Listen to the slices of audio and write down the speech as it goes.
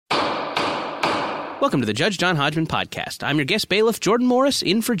Welcome to the Judge John Hodgman podcast. I'm your guest bailiff, Jordan Morris,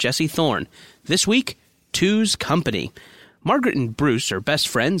 in for Jesse Thorne. This week, Two's Company. Margaret and Bruce are best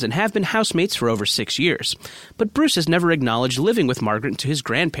friends and have been housemates for over 6 years. But Bruce has never acknowledged living with Margaret to his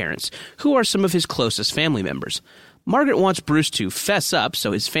grandparents, who are some of his closest family members. Margaret wants Bruce to fess up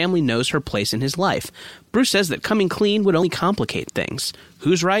so his family knows her place in his life. Bruce says that coming clean would only complicate things.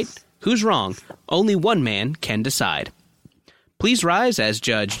 Who's right? Who's wrong? Only one man can decide. Please rise as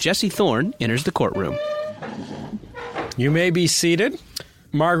Judge Jesse Thorne enters the courtroom. You may be seated.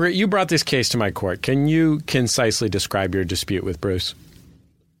 Margaret, you brought this case to my court. Can you concisely describe your dispute with Bruce?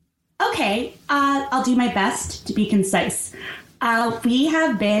 Okay, I'll do my best to be concise. We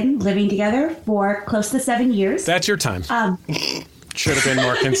have been living together for close to 7 years. That's your time. Should have been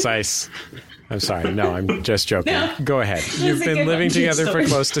more concise. I'm sorry. No, I'm just joking. No, go ahead. You've been living together for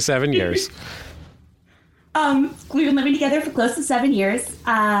close to 7 years. We've been living together for close to 7 years.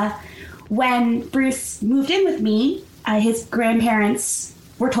 When Bruce moved in with me, his grandparents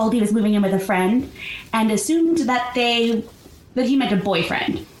were told he was moving in with a friend and assumed that he meant a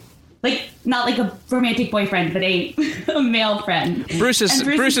boyfriend. Like, not like a romantic boyfriend, but a male friend.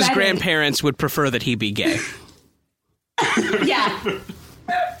 Bruce's grandparents would prefer that he be gay. Yeah.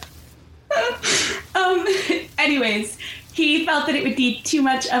 Anyways, he felt that it would be too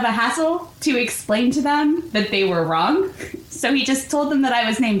much of a hassle to explain to them that they were wrong. So he just told them that I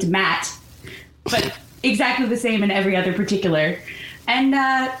was named Matt, but exactly the same in every other particular. And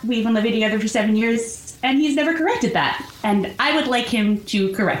we've been living together for 7 years, and he's never corrected that. And I would like him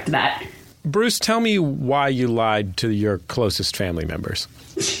to correct that. Bruce, tell me why you lied to your closest family members.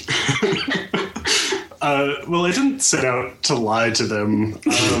 Well, I didn't set out to lie to them.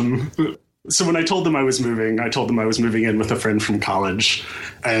 So when I told them I was moving in with a friend from college,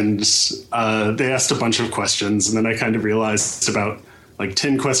 and they asked a bunch of questions, and then I kind of realized about like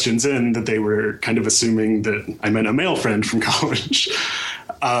 10 questions in that they were kind of assuming that I meant a male friend from college.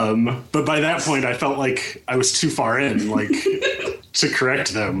 But by that point, I felt like I was too far in, like, to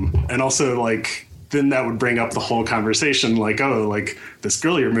correct them. And also, like, then that would bring up the whole conversation, like, oh, like, this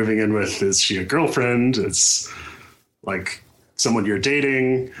girl you're moving in with, is she a girlfriend? It's, like, someone you're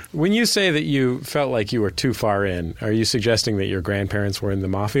dating. When you say that you felt like you were too far in, are you suggesting that your grandparents were in the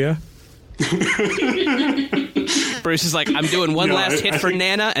mafia? Bruce is like, I'm doing one last hit for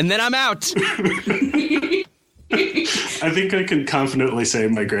Nana, and then I'm out. I think I can confidently say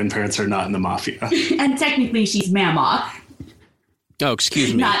my grandparents are not in the mafia. And technically, she's Mama. Oh,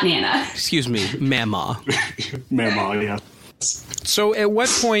 excuse me. Not Nana. Excuse me, Mama. Mama, yeah. So at what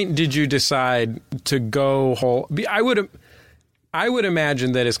point did you decide to go whole? I would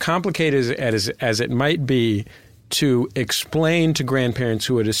imagine that as complicated as it might be to explain to grandparents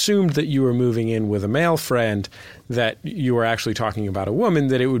who had assumed that you were moving in with a male friend that you were actually talking about a woman,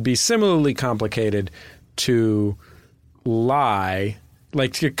 that it would be similarly complicated to lie,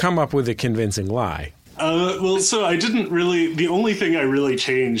 like to come up with a convincing lie. Well, so I didn't really, the only thing I really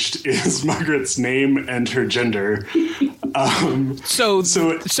changed is Margaret's name and her gender. So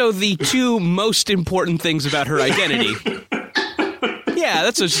the two most important things about her identity. Yeah,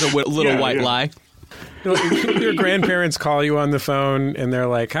 that's just a little white lie. Your grandparents call you on the phone and they're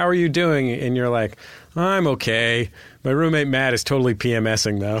like, how are you doing? And you're like, I'm okay. My roommate Matt is totally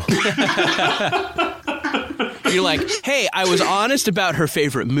PMSing though. You're like, hey, I was honest about her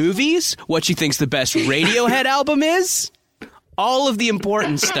favorite movies, what she thinks the best Radiohead album is. All of the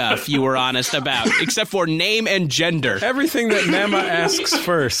important stuff you were honest about, except for name and gender. Everything that Mama asks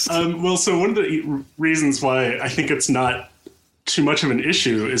first. Well, so one of the reasons why I think it's not too much of an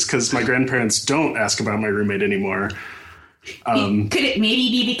issue is because my grandparents don't ask about my roommate anymore. Could it maybe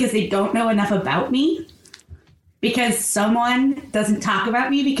be because they don't know enough about me? Because someone doesn't talk about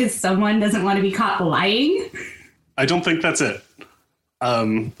me because someone doesn't want to be caught lying? I don't think that's it.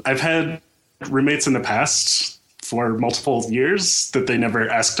 I've had roommates in the past for multiple years that they never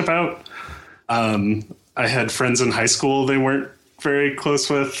asked about. I had friends in high school they weren't very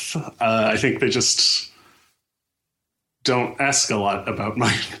close with. I think they just don't ask a lot about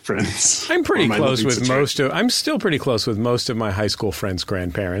my friends. I'm pretty close with I'm still pretty close with most of my high school friends'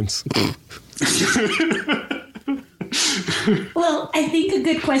 grandparents. Well, I think a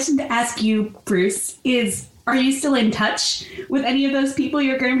good question to ask you, Bruce, is are you still in touch with any of those people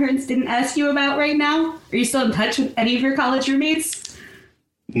your grandparents didn't ask you about right now? Are you still in touch with any of your college roommates?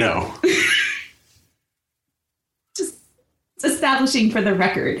 No. Just establishing for the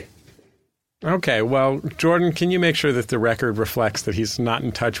record. Okay, well, Jordan, can you make sure that the record reflects that he's not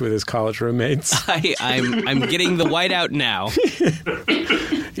in touch with his college roommates? I'm getting the whiteout now.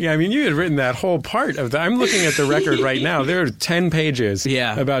 Yeah, I mean, you had written that whole part of I'm looking at the record right now. There are 10 pages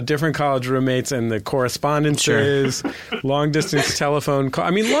about different college roommates and the correspondences, long-distance telephone call.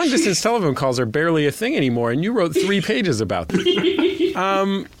 I mean, long-distance telephone calls are barely a thing anymore, and you wrote 3 pages about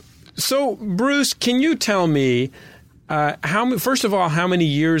them. So, Bruce, can you tell me, first of all, how many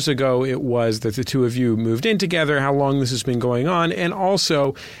years ago it was that the two of you moved in together, how long this has been going on, and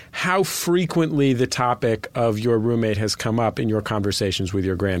also how frequently the topic of your roommate has come up in your conversations with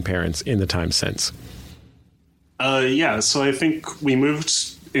your grandparents in the time since? So I think we moved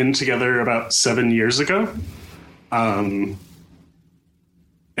in together about 7 years ago.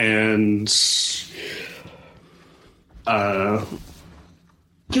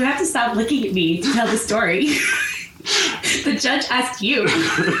 You have to stop looking at me to tell the story. The judge asked you.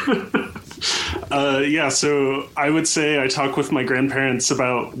 So I would say I talk with my grandparents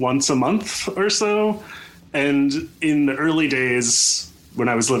about once a month or so. And in the early days, when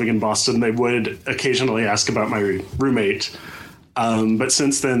I was living in Boston, they would occasionally ask about my roommate. But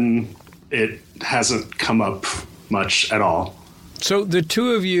since then, it hasn't come up much at all. So the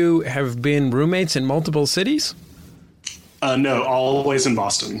two of you have been roommates in multiple cities? No, always in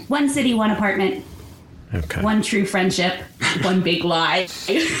Boston. One city, one apartment. Okay. One true friendship, one big lie.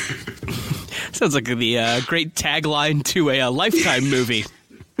 Sounds like the great tagline to a Lifetime movie.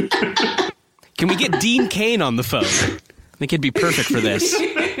 Can we get Dean Cain on the phone? I think he'd be perfect for this.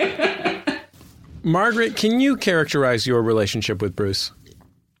 Margaret, can you characterize your relationship with Bruce?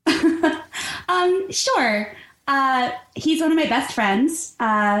 Sure. He's one of my best friends.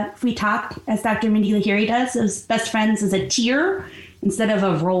 We talk, as Dr. Mindy Lahiri does, as best friends as a tier instead of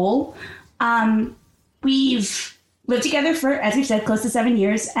a role. We've lived together for, as we've said, close to 7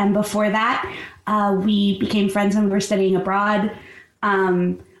 years. And before that, we became friends when we were studying abroad.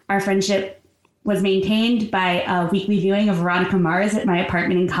 Our friendship was maintained by a weekly viewing of Veronica Mars at my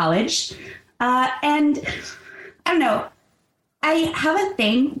apartment in college. And I don't know. I have a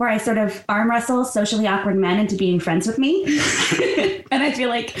thing where I sort of arm wrestle socially awkward men into being friends with me. And I feel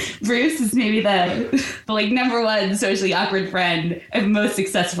like Bruce is maybe the number one socially awkward friend I've most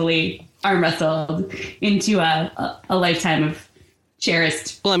successfully arm wrestled into a lifetime of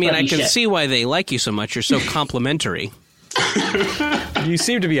cherished. Well, I mean, I can shit. see why they like you so much. You're so complimentary. You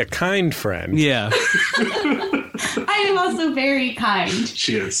seem to be a kind friend. Yeah. I am also very kind.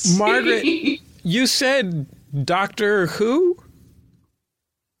 She is. Margaret, you said Doctor Who?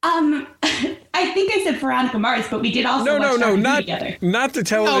 I think I said Veronica Mars, but we did also watch Doctor Who together. Not the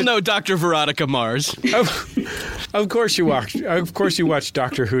television. Oh no, Dr. Veronica Mars. Of course you watched. Of course you watched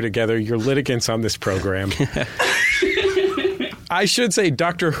Doctor Who together. You're litigants on this program. I should say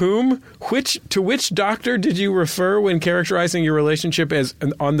Doctor Whom. To which doctor did you refer when characterizing your relationship as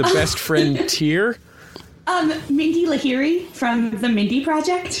on the best friend tier? Mindy Lahiri from the Mindy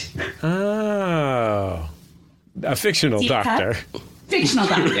Project. Oh, a fictional Deep doctor. cut. Fictional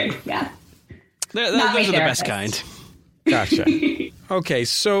doctor. Yeah. Those Not are my the best therapist. kind. Gotcha. Okay,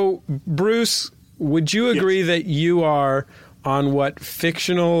 so Bruce, would you agree that you are on what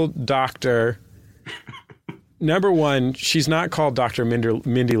fictional doctor? Number one, she's not called Dr.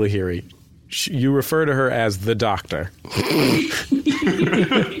 Mindy Lahiri. You refer to her as the doctor.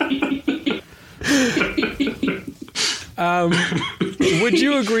 Would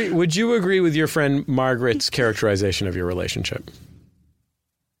you agree? Would you agree with your friend Margaret's characterization of your relationship?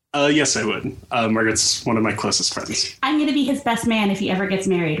 Yes, I would. Margaret's one of my closest friends. I'm going to be his best man if he ever gets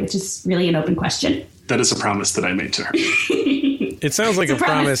married, which is really an open question. That is a promise that I made to her. It sounds like a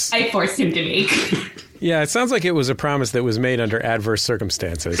promise I forced him to make. Yeah, it sounds like it was a promise that was made under adverse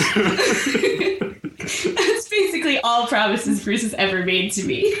circumstances. That's basically all promises Bruce has ever made to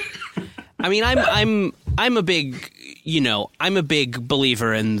me. I mean, I'm a big, I'm a big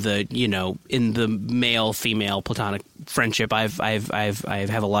believer in the, in the male female platonic friendship. I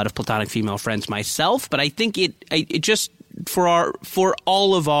have a lot of platonic female friends myself, but I think it just for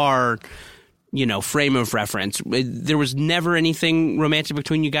all of our, frame of reference, there was never anything romantic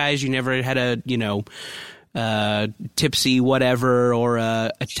between you guys. You never had a, tipsy whatever or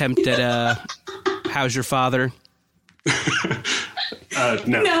a attempt at a how's your father?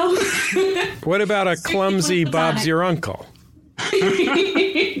 No. What about a clumsy Bob's your uncle?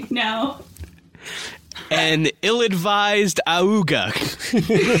 No. An ill-advised auga.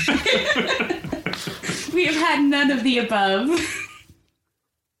 We have had none of the above.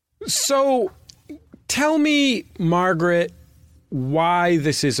 So, tell me, Margaret, why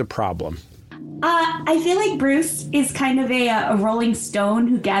this is a problem. I feel like Bruce is kind of a rolling stone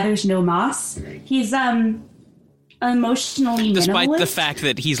who gathers no moss. He's emotionally Despite minimalist. the fact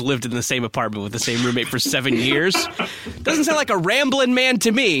that he's lived in the same apartment with the same roommate for 7 years. Doesn't sound like a rambling man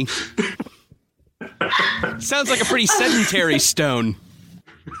to me. Sounds like a pretty sedentary stone.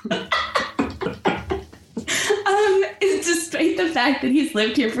 Despite the fact that he's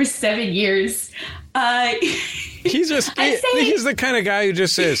lived here for 7 years, He's the kind of guy who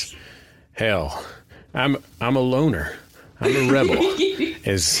just says, "Hell, I'm a loner. I'm a rebel.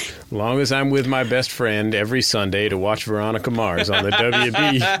 As long as I'm with my best friend every Sunday to watch Veronica Mars on the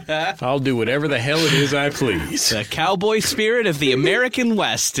WB, I'll do whatever the hell it is I please." The cowboy spirit of the American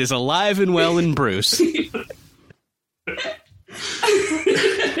West is alive and well in Bruce.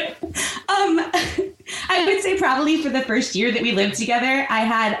 I would say probably for the first year that we lived together, I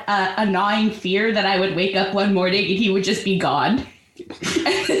had a gnawing fear that I would wake up one morning and he would just be gone.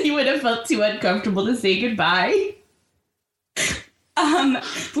 And he would have felt too uncomfortable to say goodbye.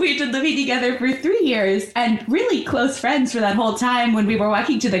 We'd been living together for 3 years and really close friends for that whole time when we were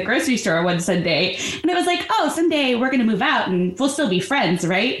walking to the grocery store one Sunday. And it was like, oh, someday we're going to move out and we'll still be friends,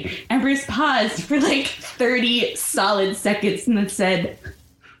 right? And Bruce paused for like 30 solid seconds and then said,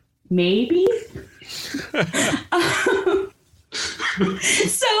 maybe? So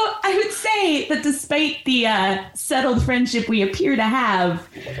I would say that despite the settled friendship we appear to have,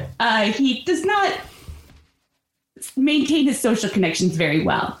 he does not maintain his social connections very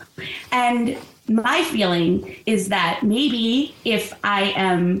well. And my feeling is that maybe if I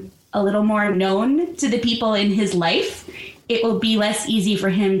am a little more known to the people in his life, it will be less easy for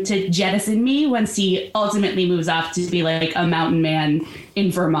him to jettison me once he ultimately moves off to be like a mountain man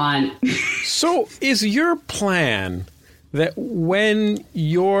in Vermont. So is your plan that when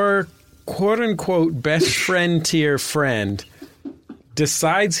your quote-unquote best friend tier friend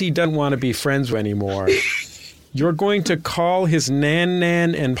decides he doesn't want to be friends anymore, you're going to call his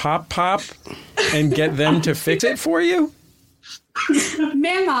nan and pop and get them to fix it for you?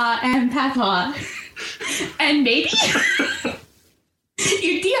 Mama and Papa. And maybe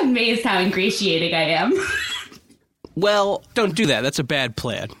you'd be amazed how ingratiating I am. Well, don't do that. That's a bad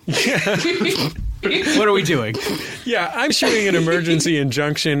plan. What are we doing? Yeah, I'm issuing an emergency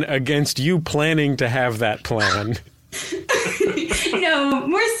injunction against you planning to have that plan. No,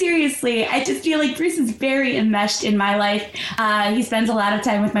 more seriously, I just feel like Bruce is very enmeshed in my life. He spends a lot of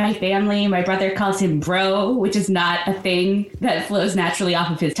time with my family. My brother calls him bro, which is not a thing that flows naturally off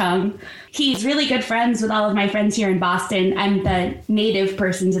of his tongue. He's really good friends with all of my friends here in Boston. I'm the native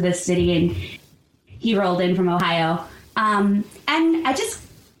person to this city, and he rolled in from Ohio. And I just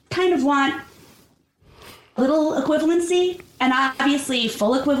kind of want a little equivalency. And obviously,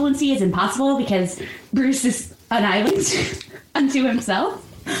 full equivalency is impossible because Bruce is an island unto himself.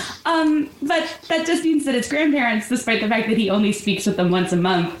 But that just means that his grandparents, despite the fact that he only speaks with them once a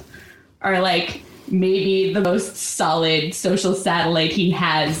month, are like maybe the most solid social satellite he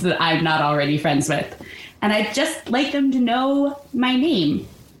has that I'm not already friends with. And I'd just like them to know my name.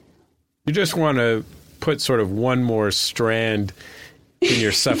 You just want to put sort of one more strand in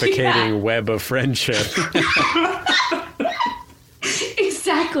your suffocating web of friendship.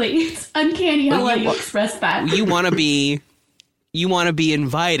 Exactly. It's uncanny how well you express that. You want to be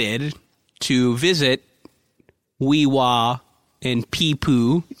invited to visit Wee-Wah and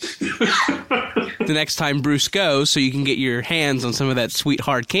Pee-Poo the next time Bruce goes, so you can get your hands on some of that sweet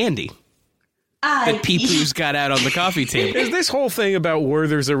hard candy that Pee-Poo's got out on the coffee table. Is this whole thing about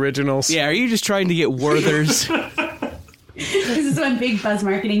Werther's Originals? Yeah, are you just trying to get Werther's? This is one big buzz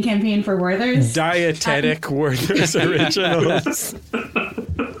marketing campaign for Werther's. Dietetic Werther's Originals.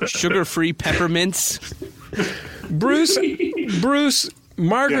 Sugar-free peppermints. Bruce,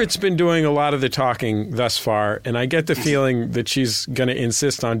 Margaret's been doing a lot of the talking thus far, and I get the feeling that she's going to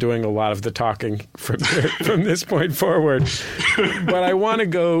insist on doing a lot of the talking from this point forward. But I want to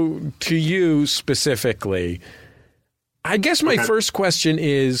go to you specifically. I guess my first question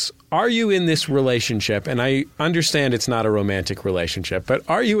is, are you in this relationship? And I understand it's not a romantic relationship, but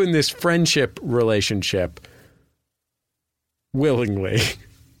are you in this friendship relationship willingly?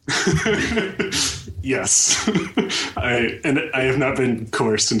 Yes. I have not been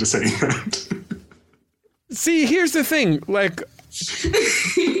coerced into saying that. See, here's the thing. Like,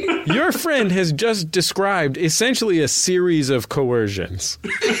 your friend has just described essentially a series of coercions.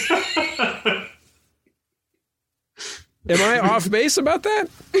 Am I off base about that?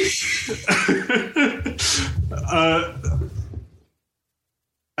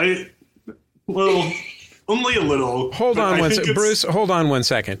 Well, only a little. Hold on one second. Bruce, hold on 1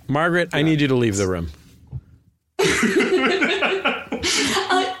 second. Margaret, I need you to leave the room.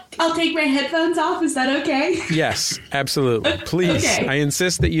 I'll take my headphones off. Is that okay? Yes, absolutely. Please, Okay. I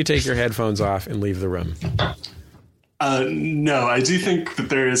insist that you take your headphones off and leave the room. No, I do think that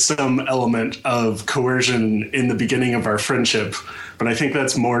there is some element of coercion in the beginning of our friendship, but I think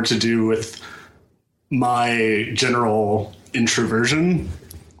that's more to do with my general introversion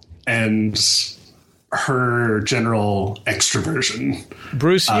and her general extroversion.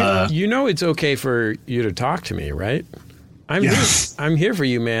 Bruce, you know it's okay for you to talk to me, right? Yes. I'm here for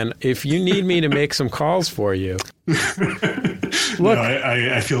you, man. If you need me to make some calls for you. Look, no,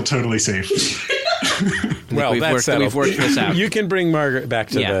 I feel totally safe. Well, we've worked this out. You can bring Margaret back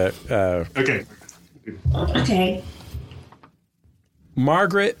to the... Okay. Okay.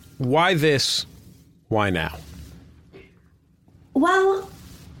 Margaret, why this? Why now? Well,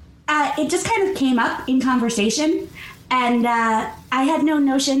 it just kind of came up in conversation, and I had no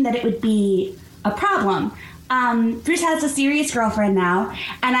notion that it would be a problem. Bruce has a serious girlfriend now,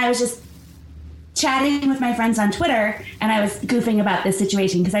 and I was just chatting with my friends on Twitter, and I was goofing about this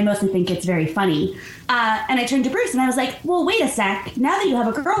situation because I mostly think it's very funny. And I turned to Bruce and I was like, well, wait a sec. Now that you have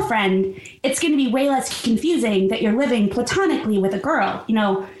a girlfriend, it's going to be way less confusing that you're living platonically with a girl. You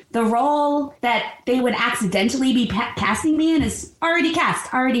know, the role that they would accidentally be casting me in is already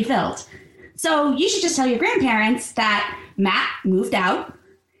cast, already filled. So you should just tell your grandparents that Matt moved out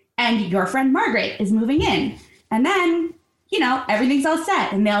and your friend Margaret is moving in. And then, you know, everything's all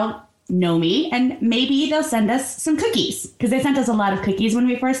set and they'll know me, and maybe they'll send us some cookies, because they sent us a lot of cookies when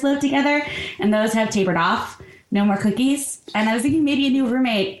we first lived together, and those have tapered off. No more cookies. And I was thinking maybe a new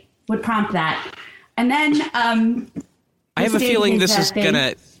roommate would prompt that. And then I have a feeling this is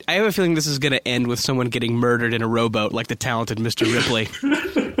gonna end with someone getting murdered in a rowboat like the talented Mr. Ripley.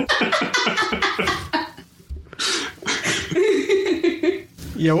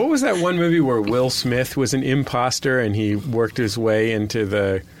 Yeah, what was that one movie where Will Smith was an imposter and he worked his way into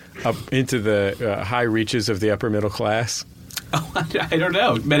the high reaches of the upper middle class? Oh, I don't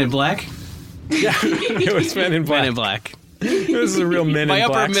know. Men in Black? Yeah, it was Men in Black. Men in Black. This is a real Men in Black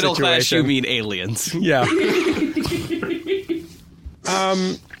situation. By upper middle class, you mean aliens. Yeah.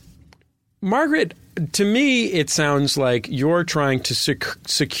 Margaret, to me, it sounds like you're trying to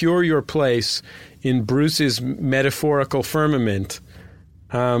secure your place in Bruce's metaphorical firmament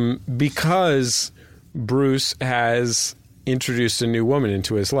because Bruce has introduced a new woman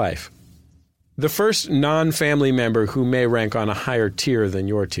into his life. The first non-family member who may rank on a higher tier than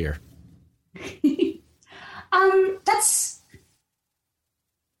your tier. That's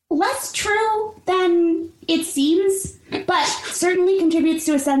less true than it seems, but certainly contributes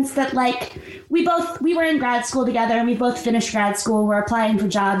to a sense that, like, we were in grad school together and we both finished grad school. We're applying for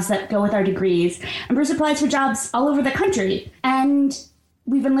jobs that go with our degrees, and Bruce applies for jobs all over the country. And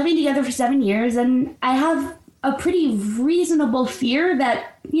we've been living together for 7 years, and I have a pretty reasonable fear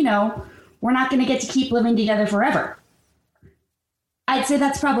that, you know, we're not going to get to keep living together forever. I'd say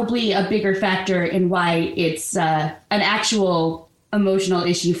that's probably a bigger factor in why it's an actual emotional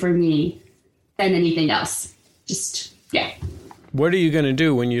issue for me than anything else. Just, yeah. What are you going to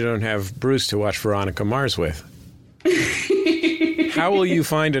do when you don't have Bruce to watch Veronica Mars with? How will you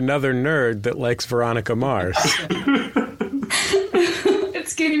find another nerd that likes Veronica Mars?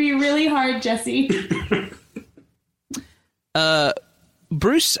 It's going to be really hard, Jesse.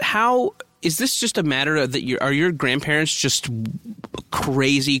 Bruce, how is this just a matter of that? Are your grandparents just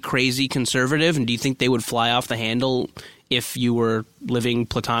crazy conservative, and do you think they would fly off the handle if you were living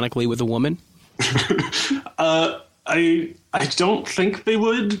platonically with a woman? I don't think they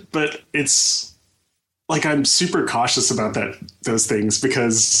would, but it's like I'm super cautious about those things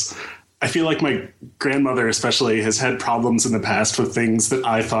because I feel like my grandmother especially has had problems in the past with things that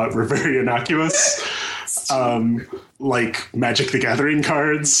I thought were very innocuous. Like Magic the Gathering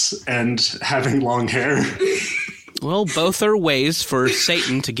cards and having long hair. Well, both are ways for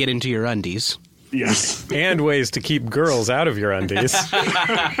Satan to get into your undies. Yes. And ways to keep girls out of your undies.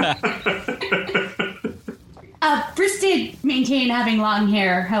 Bruce did maintain having long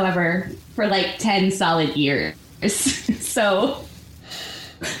hair, however, for like 10 solid years. So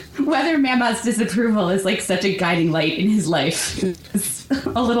whether Mama's disapproval is like such a guiding light in his life is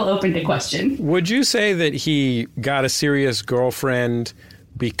a little open to question. Would you say that he got a serious girlfriend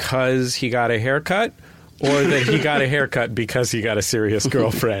because he got a haircut, or that he got a haircut because he got a serious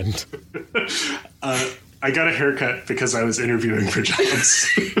girlfriend? I got a haircut because I was interviewing for jobs.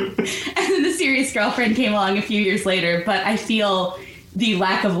 And then the serious girlfriend came along a few years later, but I feel the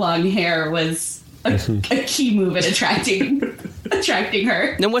lack of long hair was a key move at attracting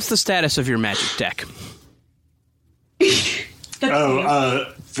her. Then what's the status of your magic deck?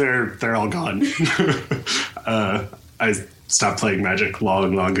 They're all gone. I stopped playing Magic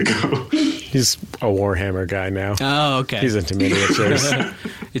long, long ago. He's a Warhammer guy now. Oh, okay. He's into miniatures.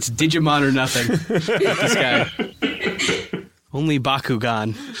 It's Digimon or nothing. This guy. Only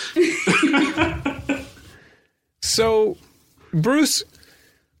Bakugan. So, Bruce,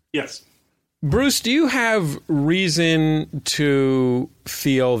 Yes. do you have reason to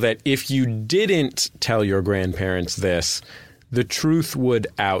feel that if you didn't tell your grandparents this, the truth would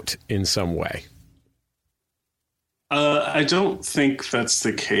out in some way? I don't think that's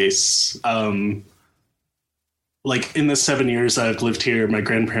the case. Like, in the 7 years I've lived here, my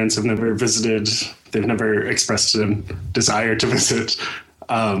grandparents have never visited. They've never expressed a desire to visit.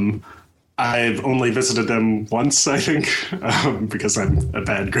 I've only visited them once, I think, because I'm a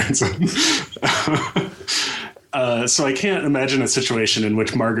bad grandson. So I can't imagine a situation in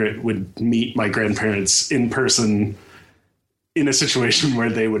which Margaret would meet my grandparents in person in a situation where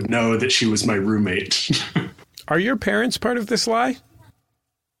they would know that she was my roommate. Are your parents part of this lie?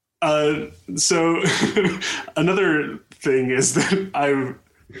 So another thing is that I'm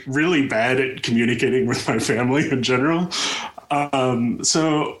really bad at communicating with my family in general.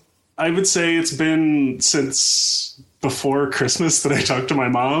 So I would say it's been since before Christmas that I talked to my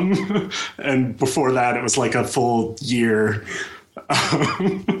mom. And before that, it was like a full year.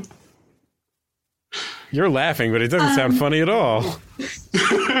 You're laughing, but it doesn't sound funny at all.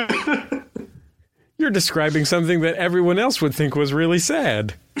 You're describing something that everyone else would think was really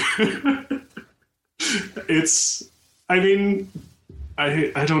sad. I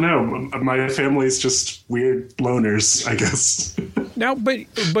don't know. My family's just weird loners, I guess. Now,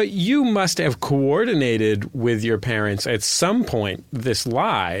 but you must have coordinated with your parents at some point this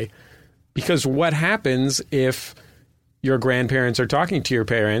lie, because what happens if your grandparents are talking to your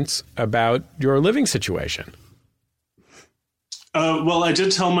parents about your living situation? Well, I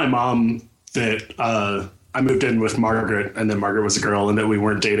did tell my mom that I moved in with Margaret, and then Margaret was a girl, and that we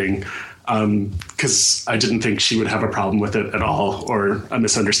weren't dating, because I didn't think she would have a problem with it at all, or a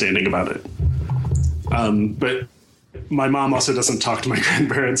misunderstanding about it. But my mom also doesn't talk to my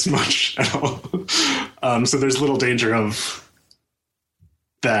grandparents much at all. So there's little danger of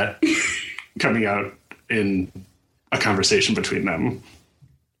that coming out in a conversation between them.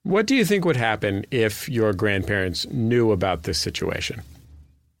 What do you think would happen if your grandparents knew about this situation?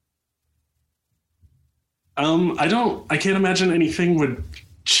 I can't imagine anything would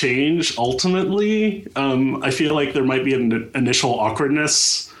change ultimately. I feel like there might be an initial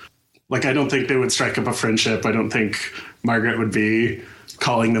awkwardness. Like, I don't think they would strike up a friendship. I don't think Margaret would be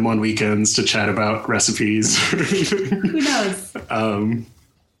calling them on weekends to chat about recipes. Who knows?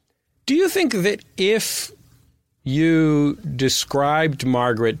 Do you think that if you described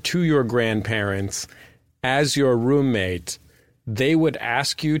Margaret to your grandparents as your roommate, they would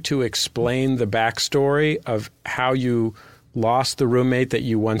ask you to explain the backstory of how you lost the roommate that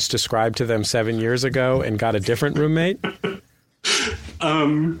you once described to them 7 years ago and got a different roommate?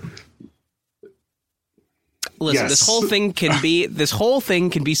 Listen, Yes. this whole thing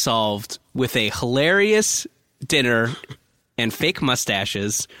can be solved with a hilarious dinner and fake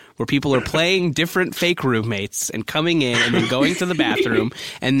mustaches where people are playing different fake roommates and coming in and then going to the bathroom,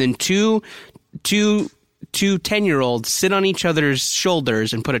 and then two 10-year-olds sit on each other's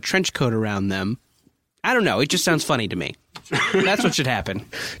shoulders and put a trench coat around them. I don't know. It just sounds funny to me. That's what should happen.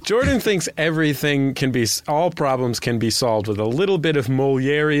 Jordan thinks all problems can be solved with a little bit of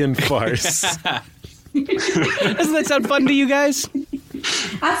Molierian farce. Doesn't that sound fun to you guys?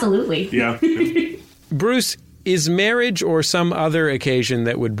 Absolutely. Yeah. Bruce, is marriage or some other occasion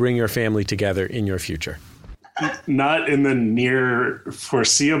that would bring your family together in your future? Not in the near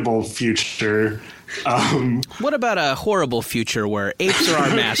foreseeable future. What about a horrible future where apes are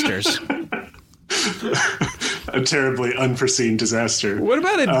our masters? A terribly unforeseen disaster. What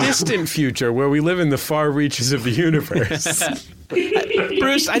about a distant future where we live in the far reaches of the universe?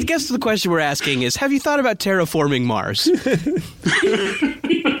 Bruce, I guess the question we're asking is, have you thought about terraforming Mars?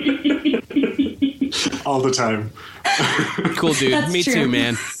 All the time. Cool, dude. That's Me true. too,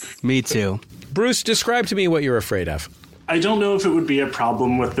 man. Me too. Bruce, describe to me what you're afraid of. I don't know if it would be a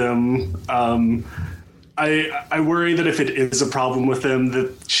problem with them. I worry that if it is a problem with them,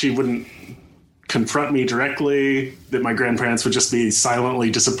 that she wouldn't confront me directly, that my grandparents would just be silently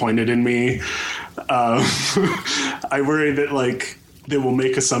disappointed in me. I worry that, like, they will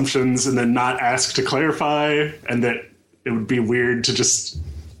make assumptions and then not ask to clarify, and that it would be weird to just,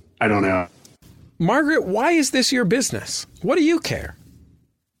 I don't know. Margaret, why is this your business? What do you care?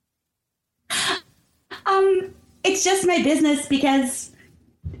 It's just my business because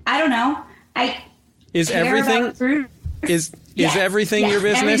I don't know. Is care everything about fruit. is Yes, everything yes, your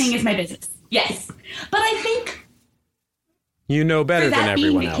business? Everything is my business. Yes. But I think You know better than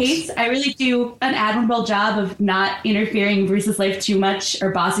everyone else. That being the case, I really do an admirable job of not interfering in Bruce's life too much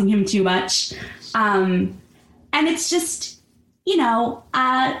or bossing him too much. And it's just, you know...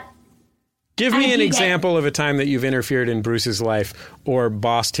 Give me an example of a time that you've interfered in Bruce's life or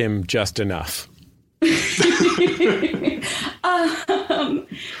bossed him just enough. We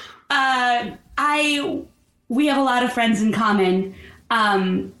have a lot of friends in common.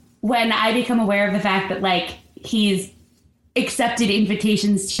 When I become aware of the fact that, like, he's accepted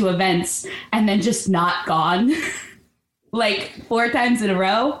invitations to events and then just not gone, like 4 times in a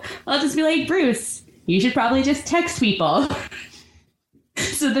row, I'll just be like, Bruce, you should probably just text people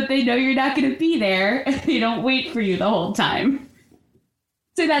so that they know you're not going to be there and they don't wait for you the whole time.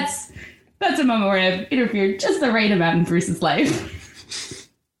 So that's a moment where I've interfered just the right amount in Bruce's life.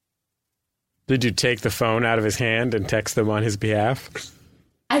 Did you take the phone out of his hand and text them on his behalf?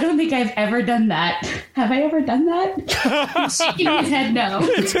 I don't think I've ever done that. Have I ever done that? Shaking his head no.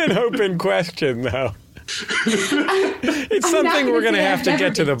 It's an open question, though. It's something we're going to have to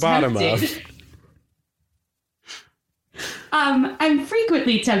get to the bottom of. I'm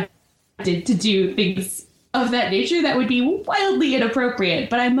frequently tempted to do things of that nature that would be wildly inappropriate,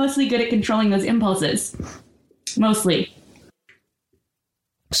 but I'm mostly good at controlling those impulses. Mostly.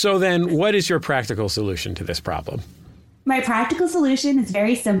 So then, what is your practical solution to this problem? My practical solution is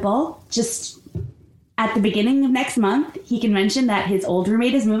very simple. Just at the beginning of next month, he can mention that his old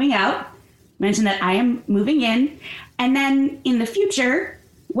roommate is moving out, mention that I am moving in, and then in the future,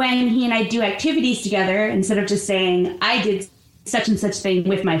 when he and I do activities together, instead of just saying, I did such and such thing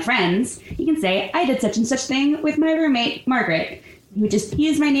with my friends, he can say, I did such and such thing with my roommate, Margaret. He would just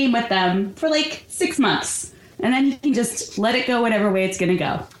use my name with them for like 6 months, and then he can just let it go whatever way it's going to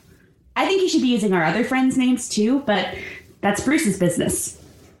go. I think he should be using our other friends' names too, but that's Bruce's business.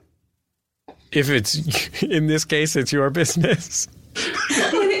 If it's, in this case, it's your business.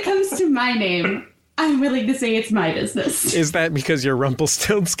 When it comes to my name, I'm willing to say it's my business. Is that because you're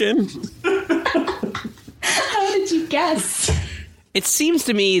Rumpelstiltskin? How did you guess? It seems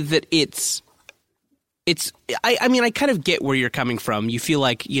to me that I mean, I kind of get where you're coming from. You feel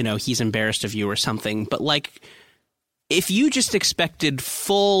like, you know, he's embarrassed of you or something, but like, if you just expected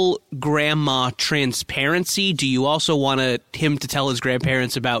full grandma transparency, do you also want him to tell his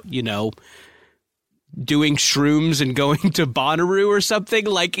grandparents about, you know, doing shrooms and going to Bonnaroo or something?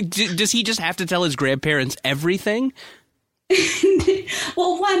 Like, does he just have to tell his grandparents everything?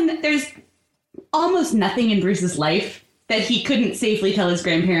 Well, one, there's almost nothing in Bruce's life that he couldn't safely tell his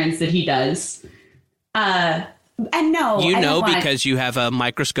grandparents that he does. And no, you know, because you have a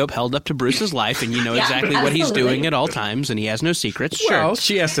microscope held up to Bruce's life and you know exactly what he's doing at all times and he has no secrets. Well, Sure.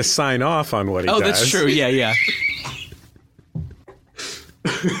 she has to sign off on what he does. Oh, that's true. Yeah.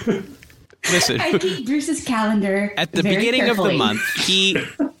 Listen. I keep Bruce's calendar At the very beginning carefully. of the month,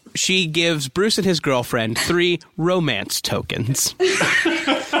 she gives Bruce and his girlfriend 3 romance tokens.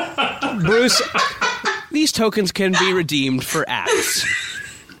 Bruce, These tokens can be redeemed for acts.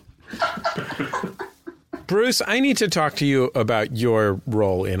 Bruce, I need to talk to you about your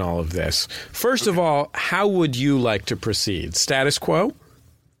role in all of this. First of all, how would you like to proceed? Status quo?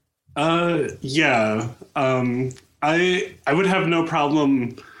 Yeah. I would have no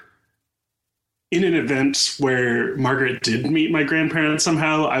problem in an event where Margaret did meet my grandparents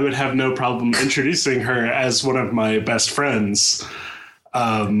somehow. I would have no problem introducing her as one of my best friends.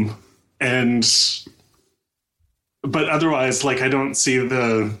 But otherwise, like, I don't see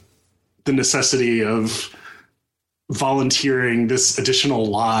the necessity of volunteering this additional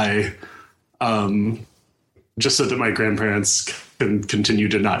lie just so that my grandparents can continue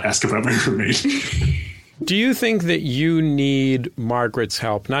to not ask about my roommate. Do you think that you need Margaret's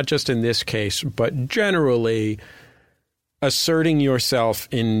help, not just in this case, but generally asserting yourself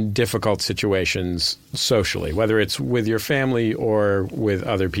in difficult situations socially, whether it's with your family or with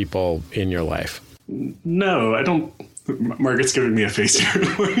other people in your life? No, I don't. Margaret's giving me a face here.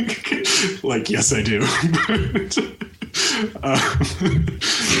 like, yes, I do.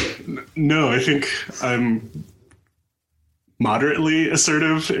 No, I think I'm moderately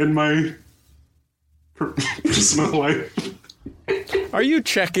assertive in my personal life. Are you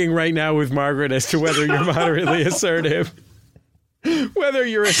checking right now with Margaret as to whether you're moderately assertive? Whether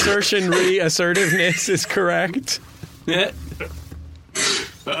your assertiveness is correct?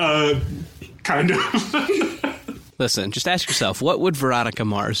 Kind of. Listen, just ask yourself, what would Veronica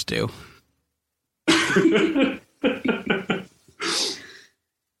Mars do?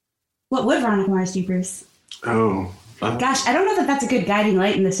 What would Veronica Mars do, Bruce? Oh. Gosh, I don't know that that's a good guiding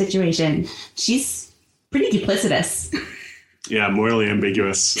light in this situation. She's pretty duplicitous. Yeah, morally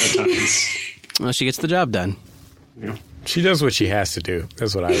ambiguous at times. Well, she gets the job done. Yeah. She does what she has to do.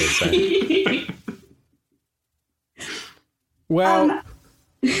 That's what I would say. Well,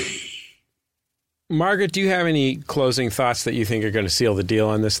 Margaret, do you have any closing thoughts that you think are going to seal the deal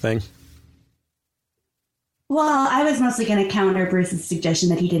on this thing? Well, I was mostly going to counter Bruce's suggestion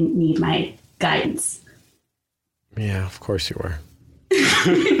that he didn't need my guidance. Yeah, of course you were.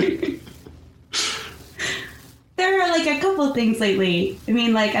 There are like a couple of things lately. I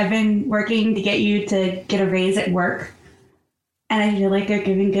mean, like I've been working to get you to get a raise at work. And I feel like you're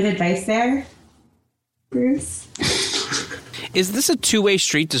giving good advice there, Bruce. Is this a two-way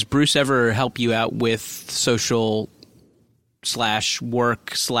street? Does Bruce ever help you out with social /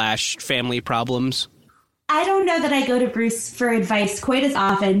 work / family problems? I don't know that I go to Bruce for advice quite as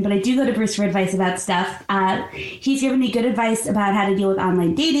often, but I do go to Bruce for advice about stuff. He's given me good advice about how to deal with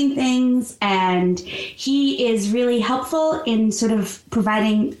online dating things, and he is really helpful in sort of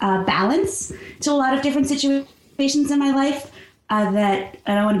providing balance to a lot of different situations in my life that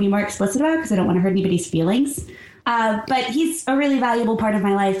I don't want to be more explicit about because I don't want to hurt anybody's feelings. But he's a really valuable part of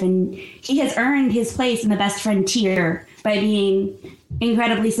my life, and he has earned his place in the best friend tier by being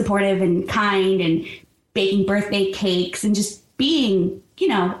incredibly supportive and kind and baking birthday cakes and just being, you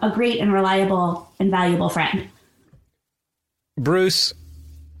know, a great and reliable and valuable friend. Bruce,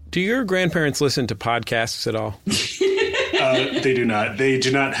 do your grandparents listen to podcasts at all? They do not. They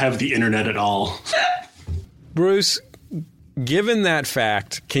do not have the internet at all. Bruce, given that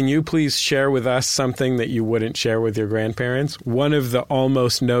fact, can you please share with us something that you wouldn't share with your grandparents? One of the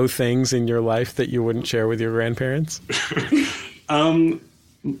almost no things in your life that you wouldn't share with your grandparents?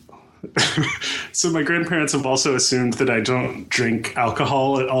 So my grandparents have also assumed that I don't drink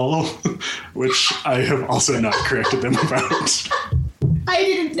alcohol at all, which I have also not corrected them about. I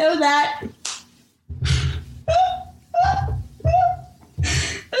didn't know that.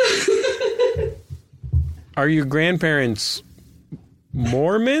 Are your grandparents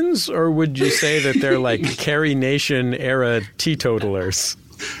Mormons, or would you say that they're like Carrie Nation era teetotalers?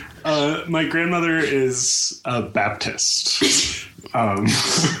 My grandmother is a Baptist.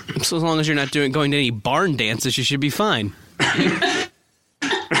 So as long as you're not going to any barn dances, you should be fine.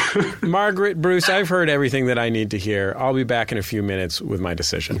 Margaret, Bruce, I've heard everything that I need to hear. I'll be back in a few minutes with my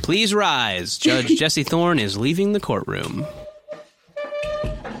decision. Please rise. Judge Jesse Thorne is leaving the courtroom.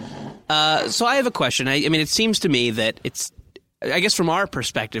 So I have a question. I mean, it seems to me that it's, I guess from our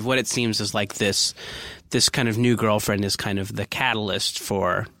perspective, what it seems is like this kind of new girlfriend is kind of the catalyst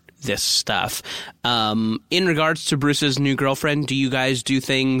for this stuff. In regards to Bruce's new girlfriend, do you guys do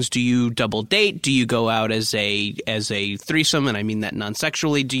things? Do you double date? Do you go out as a threesome? And I mean that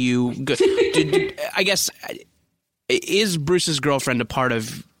non-sexually. Do you go, I guess, is Bruce's girlfriend a part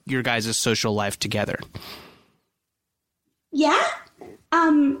of your guys' social life together? Yeah.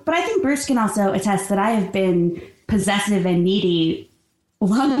 But I think Bruce can also attest that I have been possessive and needy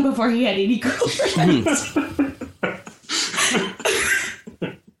long before he had any girlfriends.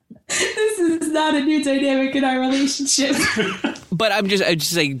 This is not a new dynamic in our relationship. But I'm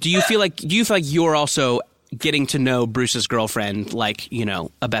just saying, do you feel like you're also getting to know Bruce's girlfriend like, you know,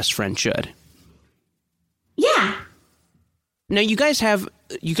 a best friend should? Yeah. Now you guys have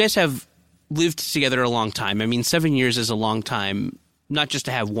lived together a long time. I mean, 7 years is a long time, not just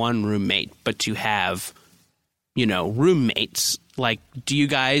to have one roommate, but to have, you know, roommates. Like, do you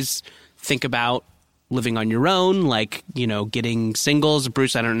guys think about living on your own, like, you know, getting singles?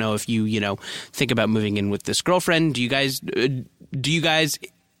 Bruce, I don't know if you know, think about moving in with this girlfriend. Do you guys,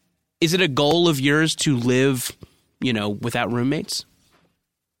 is it a goal of yours to live, you know, without roommates?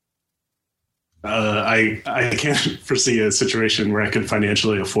 I can't foresee a situation where I could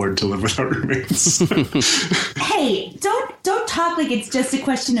financially afford to live without roommates. Hey, don't talk like it's just a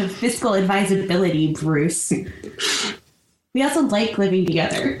question of fiscal advisability, Bruce. We also like living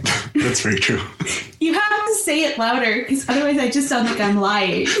together. That's very true. You have to say it louder, because otherwise I just sound like I'm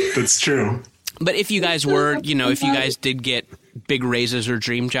lying. That's true. But if you guys were, you know, if you guys did get big raises or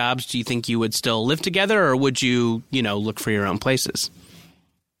dream jobs, do you think you would still live together, or would you, you know, look for your own places?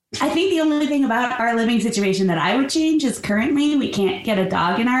 I think the only thing about our living situation that I would change is currently we can't get a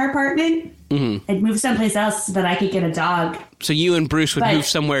dog in our apartment. Mm-hmm. I'd move someplace else so that I could get a dog. So you and Bruce would move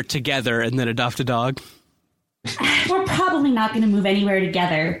somewhere together and then adopt a dog? We're probably not going to move anywhere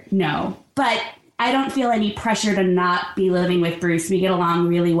together, no. But I don't feel any pressure to not be living with Bruce. We get along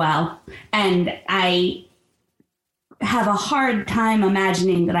really well. And I have a hard time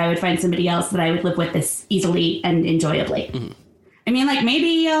imagining that I would find somebody else that I would live with this easily and enjoyably. Mm-hmm. I mean, like,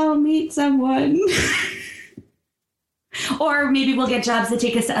 maybe I'll meet someone. Or maybe we'll get jobs that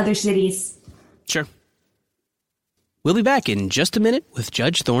take us to other cities. Sure. We'll be back in just a minute with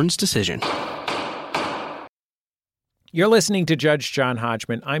Judge Thorne's decision. You're listening to Judge John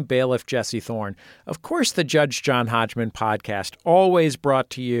Hodgman. I'm bailiff Jesse Thorne. Of course, the Judge John Hodgman podcast, always brought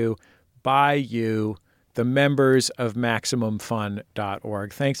to you by you, the members of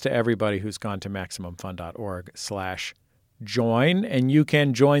MaximumFun.org. Thanks to everybody who's gone to MaximumFun.org/join, and you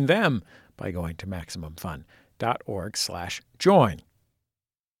can join them by going to MaximumFun.org/join.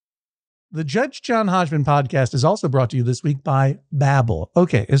 The Judge John Hodgman podcast is also brought to you this week by Babbel.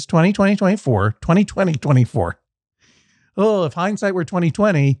 Okay, it's 2020-24. Oh, if hindsight were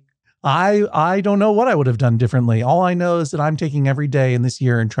 2020, I don't know what I would have done differently. All I know is that I'm taking every day in this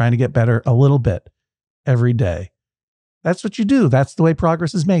year and trying to get better a little bit every day. That's what you do. That's the way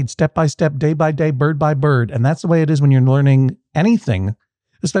progress is made, step by step, day by day, bird by bird. And that's the way it is when you're learning anything,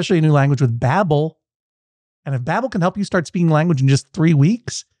 especially a new language with Babbel. And if Babbel can help you start speaking language in just 3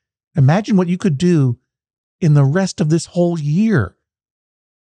 weeks, imagine what you could do in the rest of this whole year.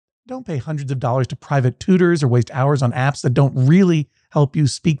 Don't pay hundreds of dollars to private tutors or waste hours on apps that don't really help you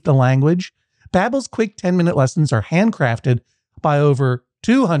speak the language. Babbel's quick 10-minute lessons are handcrafted by over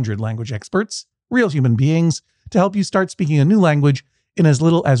 200 language experts, real human beings, to help you start speaking a new language in as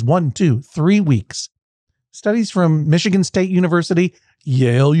little as 1, 2, 3 weeks. Studies from Michigan State University,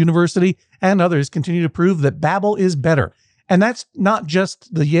 Yale University, and others continue to prove that Babbel is better. And that's not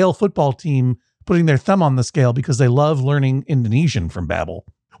just the Yale football team putting their thumb on the scale because they love learning Indonesian from Babbel.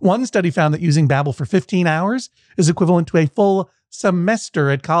 One study found that using Babbel for 15 hours is equivalent to a full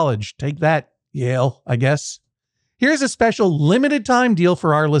semester at college. Take that, Yale, I guess. Here's a special limited time deal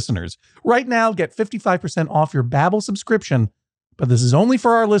for our listeners. Right now, get 55% off your Babbel subscription, but this is only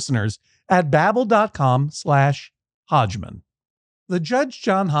for our listeners at babbel.com/Hodgman. The Judge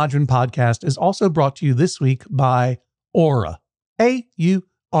John Hodgman podcast is also brought to you this week by Aura,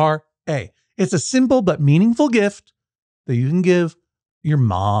 A-U-R-A. It's a simple but meaningful gift that you can give your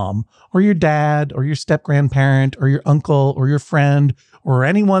mom or your dad or your step-grandparent or your uncle or your friend or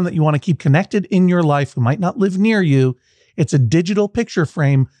anyone that you want to keep connected in your life who might not live near you. It's a digital picture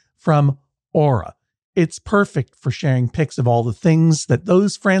frame from Aura. It's perfect for sharing pics of all the things that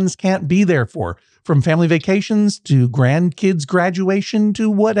those friends can't be there for, from family vacations to grandkids' graduation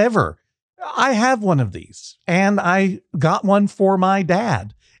to whatever. I have one of these, and I got one for my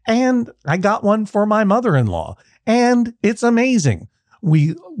dad, and I got one for my mother-in-law, and it's amazing.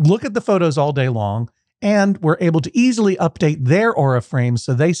 We look at the photos all day long, and we're able to easily update their Aura frames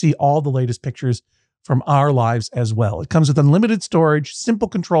so they see all the latest pictures from our lives as well. It comes with unlimited storage, simple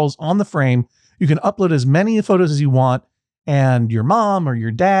controls on the frame. You can upload as many photos as you want, and your mom or your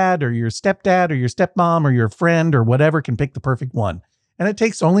dad or your stepdad or your stepmom or your friend or whatever can pick the perfect one. And it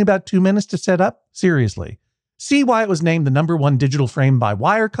takes only about 2 minutes to set up. Seriously. See why it was named the #1 digital frame by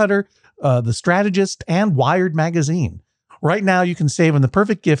Wirecutter, The Strategist, and Wired Magazine. Right now, you can save on the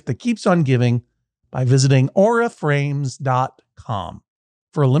perfect gift that keeps on giving by visiting auraframes.com.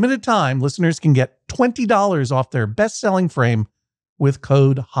 For a limited time, listeners can get $20 off their best-selling frame with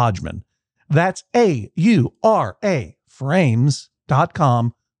code Hodgman. That's A-U-R-A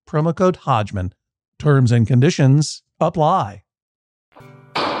frames.com, promo code Hodgman. Terms and conditions apply.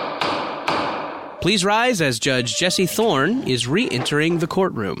 Please rise as Judge Jesse Thorne is re-entering the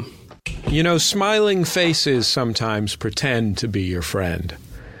courtroom. You know, smiling faces sometimes pretend to be your friend.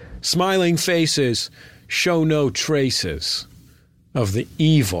 Smiling faces show no traces of the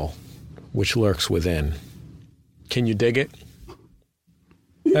evil which lurks within. Can you dig it?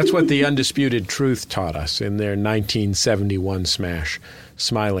 That's what the Undisputed Truth taught us in their 1971 smash,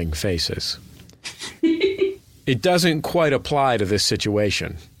 Smiling Faces. It doesn't quite apply to this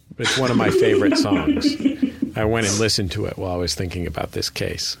situation, but it's one of my favorite songs. I went and listened to it while I was thinking about this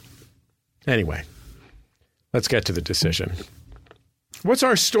case. Anyway, let's get to the decision. What's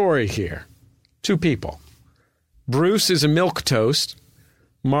our story here? 2 people. Bruce is a milquetoast.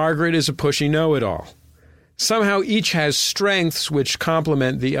 Margaret is a pushy know-it-all. Somehow each has strengths which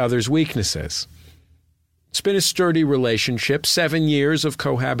complement the other's weaknesses. It's been a sturdy relationship, 7 years of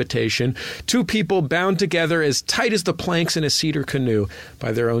cohabitation, 2 people bound together as tight as the planks in a cedar canoe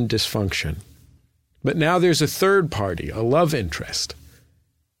by their own dysfunction. But now there's a third party, a love interest.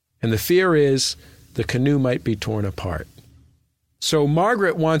 And the fear is the canoe might be torn apart. So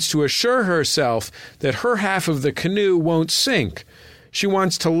Margaret wants to assure herself that her half of the canoe won't sink. She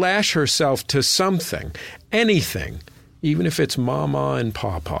wants to lash herself to something, anything, even if it's Mama and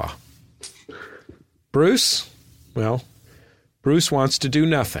Pawpaw. Bruce? Well, Bruce wants to do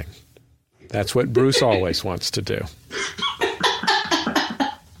nothing. That's what Bruce always wants to do.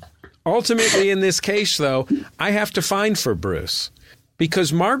 Ultimately, in this case, though, I have to find for Bruce,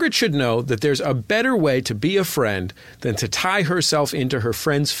 Because Margaret should know that there's a better way to be a friend than to tie herself into her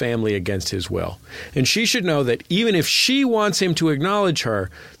friend's family against his will. And she should know that even if she wants him to acknowledge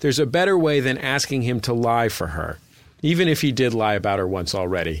her, there's a better way than asking him to lie for her, even if he did lie about her once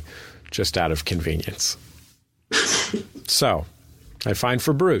already, just out of convenience. So, I find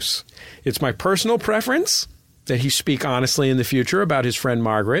for Bruce, it's my personal preference that he speak honestly in the future about his friend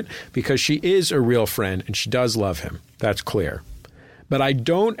Margaret, because she is a real friend and she does love him. That's clear. But I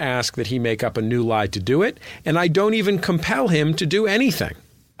don't ask that he make up a new lie to do it, and I don't even compel him to do anything.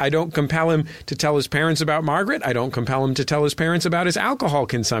 I don't compel him to tell his parents about Margaret. I don't compel him to tell his parents about his alcohol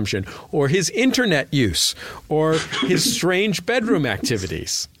consumption or his internet use or his strange bedroom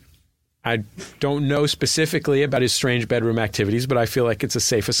activities. I don't know specifically about his strange bedroom activities, but I feel like it's a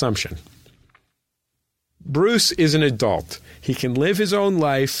safe assumption. Bruce is an adult. He can live his own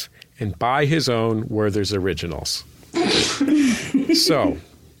life and buy his own Werther's Originals. So,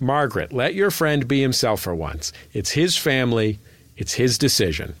 Margaret, let your friend be himself for once. It's his family. It's his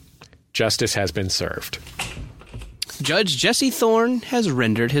decision. Justice has been served. Judge Jesse Thorne has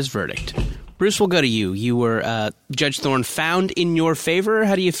rendered his verdict. Bruce, we'll go to you. You were Judge Thorne found in your favor.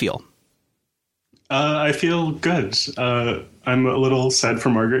 How do you feel? I feel good. I'm a little sad for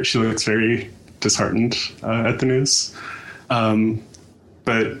Margaret. She looks very disheartened at the news.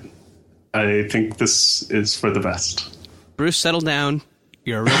 But I think this is for the best. Bruce, settle down.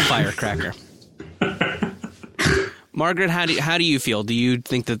 You're a real firecracker. Margaret, how do you feel? Do you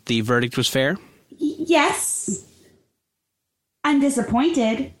think that the verdict was fair? Yes. I'm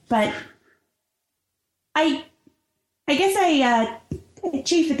disappointed, but I guess I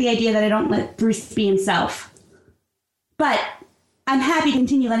chafe at the idea that I don't let Bruce be himself. But I'm happy to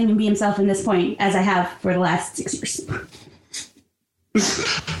continue letting him be himself in this point, as I have for the last 6 years.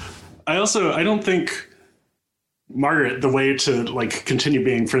 I don't think, Margaret, the way to continue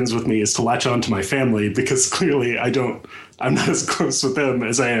being friends with me is to latch on to my family, because clearly I'm not as close with them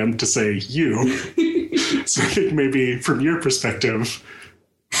as I am to, say, you. So I think maybe from your perspective,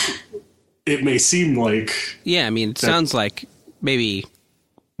 it may seem like... Yeah, I mean, it sounds like maybe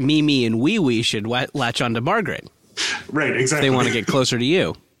Mimi and Wee Wee should latch on to Margaret. Right, exactly. If they want to get closer to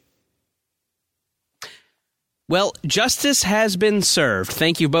you. Well, justice has been served.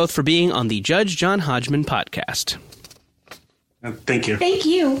 Thank you both for being on the Judge John Hodgman podcast. Thank you. Thank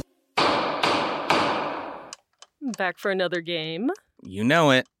you. Back for another game. You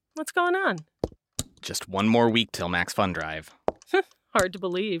know it. What's going on? Just one more week till Max Fun Drive. Hard to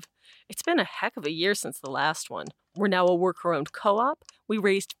believe. It's been a heck of a year since the last one. We're now a worker-owned co-op. We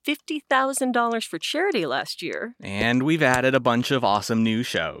raised $50,000 for charity last year. And we've added a bunch of awesome new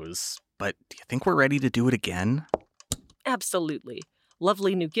shows. But do you think we're ready to do it again? Absolutely.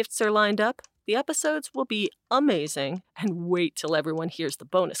 Lovely new gifts are lined up. The episodes will be amazing. And wait till everyone hears the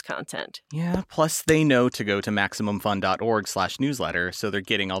bonus content. Yeah, plus they know to go to MaximumFun.org/newsletter, so they're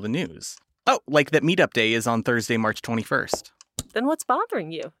getting all the news. Oh, like that meetup day is on Thursday, March 21st. Then what's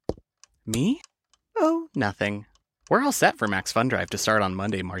bothering you? Me? Oh, nothing. We're all set for Max Fun Drive to start on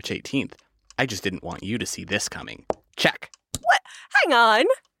Monday, March 18th. I just didn't want you to see this coming. Check. What? Hang on.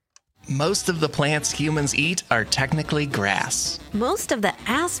 Most of the plants humans eat are technically grass. Most of the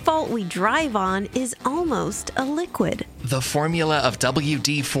asphalt we drive on is almost a liquid. The formula of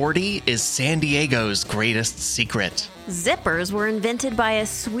WD-40 is San Diego's greatest secret. Zippers were invented by a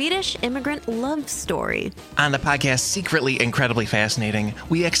Swedish immigrant love story. On the podcast Secretly Incredibly Fascinating,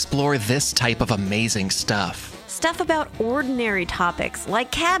 we explore this type of amazing stuff. Stuff about ordinary topics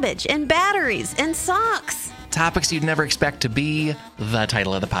like cabbage and batteries and socks. Topics you'd never expect to be the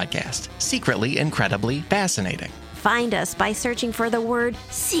title of the podcast. Secretly Incredibly Fascinating. Find us by searching for the word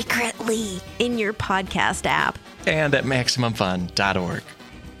secretly in your podcast app. And at MaximumFun.org.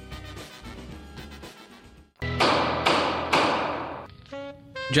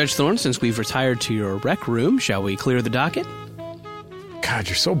 Judge Thorne, since we've retired to your rec room, shall we clear the docket? God,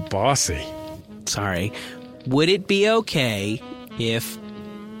 you're so bossy. Sorry. Would it be okay if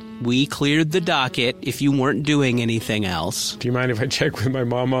we cleared the docket if you weren't doing anything else? Do you mind if I check with my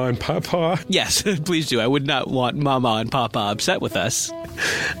mama and papa? Yes, please do. I would not want mama and papa upset with us.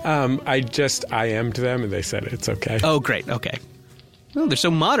 I IM'd them and they said it's okay. Oh, great. Okay. Oh, they're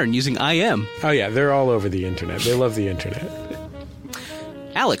so modern using IM. Oh, yeah. They're all over the internet. They love the internet.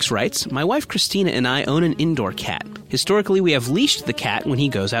 Alex writes, my wife Christina and I own an indoor cat. Historically, we have leashed the cat when he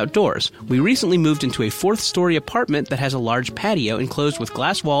goes outdoors. We recently moved into a 4th-story apartment that has a large patio enclosed with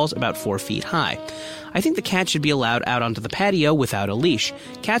glass walls about 4 feet high. I think the cat should be allowed out onto the patio without a leash.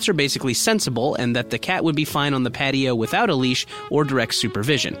 Cats are basically sensible, and that the cat would be fine on the patio without a leash or direct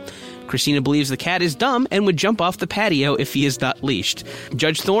supervision. Christina believes the cat is dumb and would jump off the patio if he is not leashed.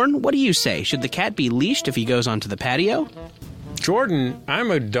 Judge Thorne, what do you say? Should the cat be leashed if he goes onto the patio? Jordan,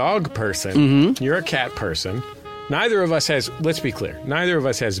 I'm a dog person. You're a cat person. Neither of us has, let's be clear, neither of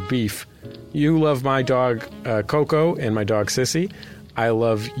us has beef. You love my dog Coco and my dog Sissy. I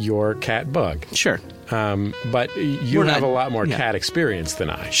love your cat Bug. Sure. But you have a lot more cat experience than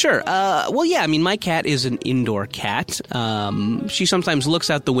I. Sure. Well, yeah, I mean, my cat is an indoor cat. She sometimes looks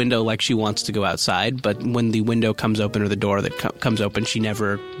out the window like she wants to go outside, but when the window comes open or the door that comes open, she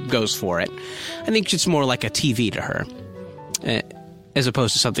never goes for it. I think it's more like a TV to her, as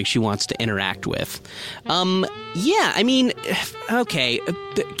opposed to something she wants to interact with. Yeah, I mean, okay,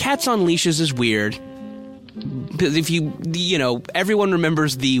 cats on leashes is weird. If you know, everyone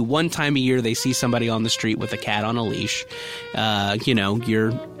remembers the one time a year they see somebody on the street with a cat on a leash. You know,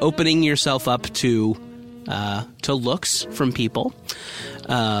 you're opening yourself up to looks from people.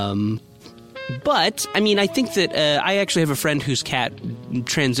 But, I mean, I think that I actually have a friend whose cat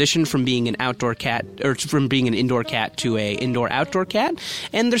transitioned from being an outdoor cat, or from being an indoor cat to a indoor-outdoor cat.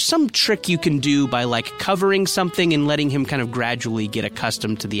 And there's some trick you can do by, like, covering something and letting him kind of gradually get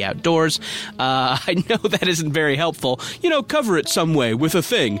accustomed to the outdoors. I know that isn't very helpful. You know, cover it some way with a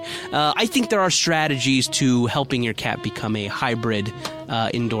thing. I think there are strategies to helping your cat become a hybrid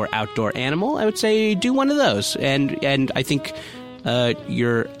indoor-outdoor animal. I would say do one of those. And I think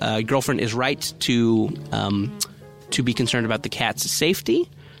your girlfriend is right to be concerned about the cat's safety.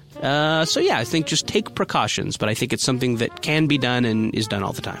 So yeah, I think just take precautions, but I think it's something that can be done and is done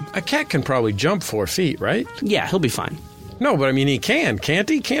all the time. A cat can probably jump 4 feet, right? Yeah, he'll be fine. No, but I mean, he can't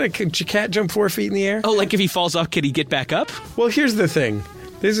he? Can't a cat jump 4 feet in the air? Oh, like if he falls off, can he get back up? Well, here's the thing.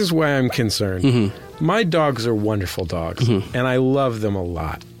 This is why I'm concerned. My dogs are wonderful dogs, and I love them a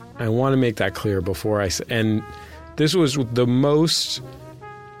lot. I want to make that clear before I say... And this was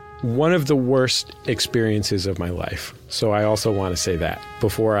one of the worst experiences of my life. So I also want to say that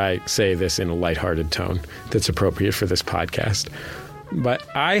before I say this in a lighthearted tone that's appropriate for this podcast. But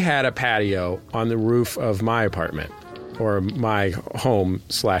I had a patio on the roof of my apartment, or my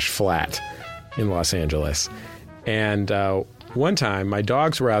home/flat in Los Angeles. And one time my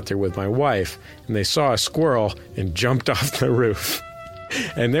dogs were out there with my wife, and they saw a squirrel and jumped off the roof.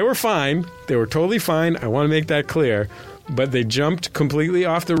 And they were fine. They were totally fine. I want to make that clear. But they jumped completely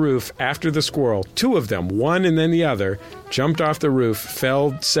off the roof after the squirrel. 2 of them, one and then the other, jumped off the roof,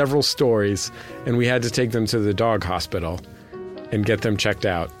 fell several stories, and we had to take them to the dog hospital and get them checked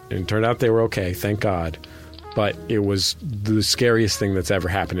out. And it turned out they were okay, thank God. But it was the scariest thing that's ever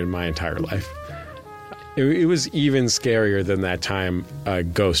happened in my entire life. It was even scarier than that time a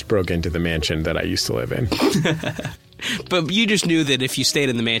ghost broke into the mansion that I used to live in. But you just knew that if you stayed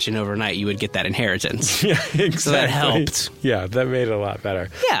in the mansion overnight, you would get that inheritance. Yeah, exactly. So that helped. Yeah, that made it a lot better.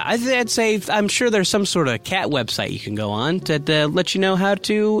 Yeah, I'd say I'm sure there's some sort of cat website you can go on to let you know how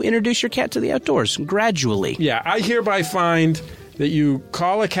to introduce your cat to the outdoors gradually. Yeah, I hereby find that you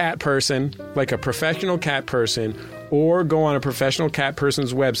call a cat person, like a professional cat person, or go on a professional cat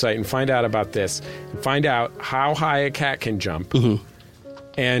person's website and find out about this. And find out how high a cat can jump.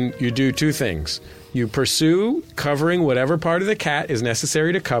 And you do 2 things. You pursue covering whatever part of the cat is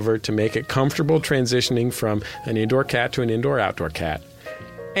necessary to cover to make it comfortable transitioning from an indoor cat to an indoor-outdoor cat.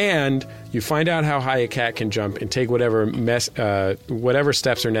 And you find out how high a cat can jump and take whatever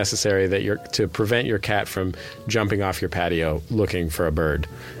steps are necessary to prevent your cat from jumping off your patio looking for a bird.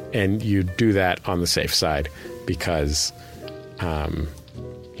 And you do that on the safe side because...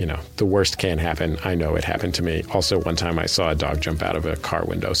 you know, the worst can happen. I know it happened to me. Also, one time I saw a dog jump out of a car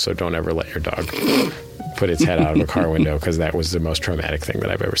window, so don't ever let your dog put its head out of a car window, because that was the most traumatic thing that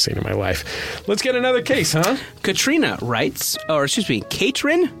I've ever seen in my life. Let's get another case, huh? Katrin,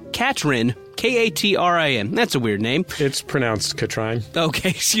 Katrin, Katrin. That's a weird name. It's pronounced Katrine. Okay,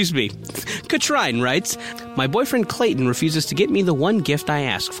 excuse me. Katrine writes, my boyfriend Clayton refuses to get me the one gift I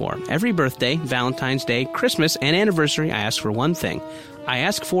ask for. Every birthday, Valentine's Day, Christmas, and anniversary, I ask for one thing. I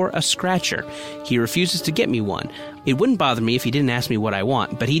ask for a scratcher. He refuses to get me one. It wouldn't bother me if he didn't ask me what I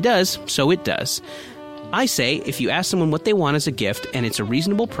want, but he does, so it does. I say, if you ask someone what they want as a gift and it's a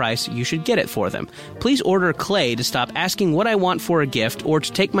reasonable price, you should get it for them. Please order Clay to stop asking what I want for a gift or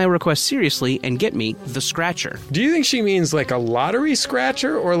to take my request seriously and get me the scratcher. Do you think she means like a lottery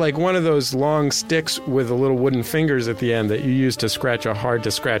scratcher or like one of those long sticks with the little wooden fingers at the end that you use to scratch a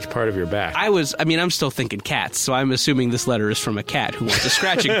hard-to-scratch part of your back? I'm still thinking cats, so I'm assuming this letter is from a cat who wants a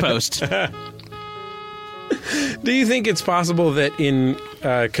scratching post. Do you think it's possible that in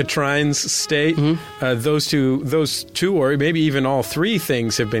Catrine's state, those two, or maybe even all three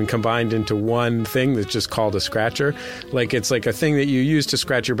things have been combined into one thing that's just called a scratcher. Like it's like a thing that you use to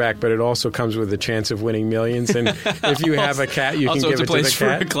scratch your back, but it also comes with a chance of winning millions. And if you have a cat, you can give it to the cat. Also, it's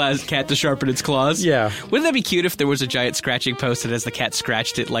a place for a cat to sharpen its claws. Yeah. Wouldn't that be cute if there was a giant scratching post that as the cat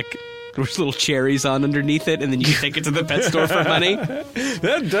scratched it, like there was little cherries on underneath it, and then you can take it to the pet store for money?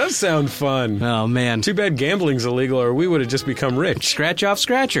 That does sound fun. Oh, man. Too bad gambling's illegal, or we would have just become rich. Scratch off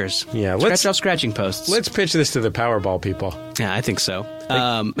scratchers. Yeah, scratch off scratching posts. Let's pitch this to the Powerball people. Yeah, I think so.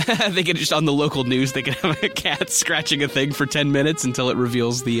 They could just on the local news. They could have a cat scratching a thing for 10 minutes until it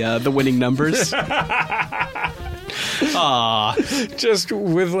reveals the winning numbers. Aw, just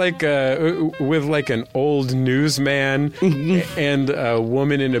with like an old newsman and a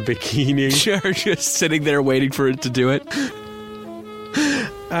woman in a bikini. Sure, just sitting there waiting for it to do it.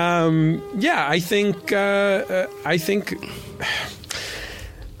 Yeah, I think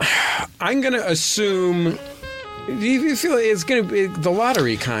I'm gonna assume. Do you feel it's going to be the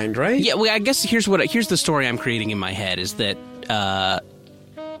lottery kind, right? Yeah, well, I guess here's the story I'm creating in my head is that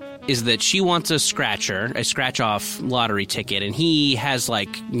she wants a scratch-off lottery ticket, and he has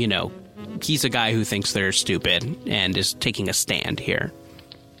he's a guy who thinks they're stupid and is taking a stand here.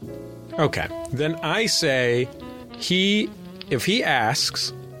 Okay, then I say if he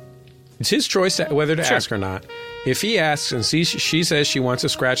asks, it's his choice whether to ask or not. If he asks and she says she wants a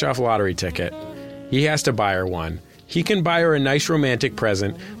scratch-off lottery ticket, he has to buy her one. He can buy her a nice romantic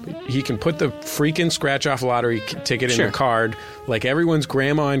present. He can put the freaking scratch-off lottery ticket in the card like everyone's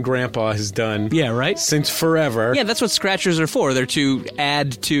grandma and grandpa has done. Yeah, right? Since forever. Yeah, that's what scratchers are for. They're to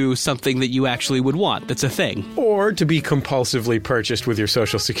add to something that you actually would want. That's a thing. Or to be compulsively purchased with your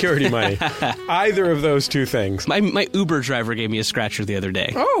Social Security money. Either of those two things. My Uber driver gave me a scratcher the other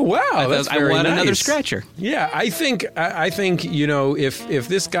day. Oh, wow. That's very I want nice. Another scratcher. Yeah, I think if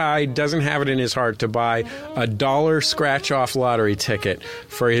this guy doesn't have it in his heart to buy $1 scratch-off lottery ticket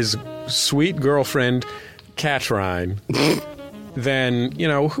for his sweet girlfriend, Catrine, then,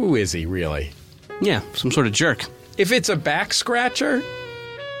 who is he really? Yeah, some sort of jerk. If it's a back scratcher,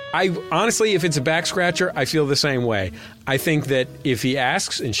 if it's a back scratcher, I feel the same way. I think that if he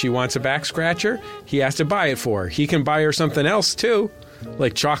asks and she wants a back scratcher, he has to buy it for her. He can buy her something else, too,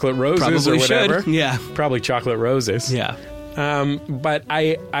 like chocolate roses Probably or whatever. Should. Yeah. Probably chocolate roses. Yeah. But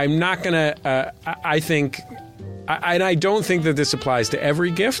I'm not going to, I don't think that this applies to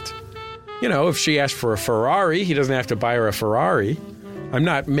every gift. If she asks for a Ferrari, he doesn't have to buy her a Ferrari. I'm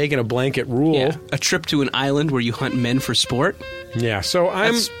not making a blanket rule. Yeah. A trip to an island where you hunt men for sport? Yeah, so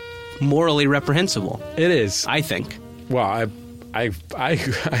That's morally reprehensible. It is. I think. Well, I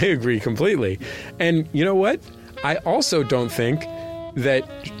agree completely. And you know what? I also don't think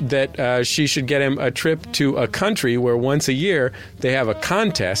that she should get him a trip to a country where once a year they have a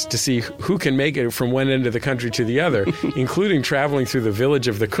contest to see who can make it from one end of the country to the other, including traveling through the village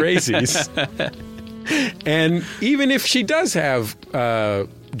of the crazies. And even if she does have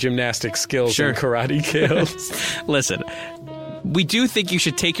gymnastic skills and karate skills. Listen, we do think you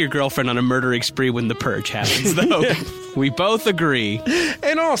should take your girlfriend on a murdering spree when the purge happens, though. We both agree.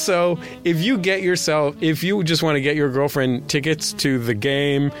 And also, if you just want to get your girlfriend tickets to the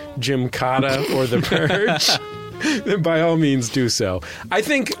game, Gymkata, or the purge, then by all means do so. I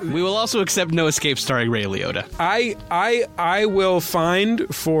think we will also accept No Escape starring Ray Liotta. I will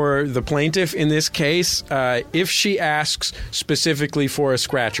find for the plaintiff in this case if she asks specifically for a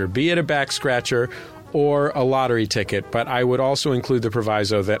scratcher, be it a back scratcher or a lottery ticket, but I would also include the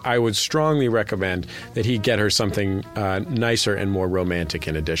proviso that I would strongly recommend that he get her something nicer and more romantic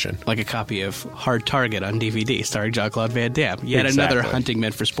in addition. Like a copy of Hard Target on DVD starring Jean-Claude Van Damme. Yet another hunting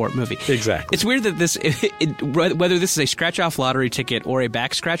men for sport movie. Exactly. It's weird that whether this is a scratch-off lottery ticket or a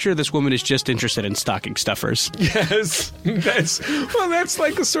back scratcher, this woman is just interested in stocking stuffers. Yes. That's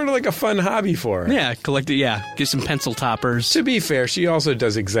like sort of like a fun hobby for her. Yeah, get some pencil toppers. To be fair, she also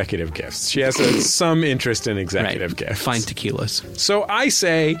does executive gifts. She has some interest in executive gifts. Fine tequilas. So I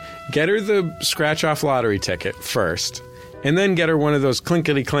say get her the scratch-off lottery ticket first, and then get her one of those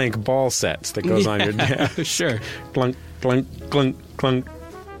clinkety-clank ball sets that goes on your desk. Sure. Clunk, clunk, clunk, clunk.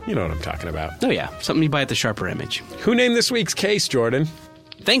 You know what I'm talking about. Oh, yeah. Something you buy at the Sharper Image. Who named this week's case, Jordan?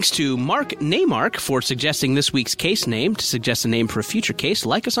 Thanks to Mark Neymark for suggesting this week's case name. To suggest a name for a future case,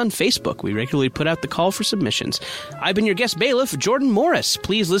 like us on Facebook. We regularly put out the call for submissions. I've been your guest bailiff, Jordan Morris.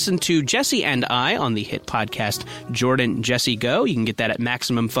 Please listen to Jesse and I on the hit podcast Jordan Jesse Go. You can get that at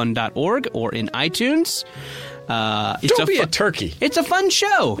MaximumFun.org or in iTunes. Don't be a turkey. It's a fun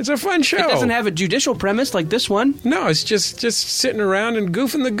show. It's a fun show. It doesn't have a judicial premise like this one. No, it's just sitting around and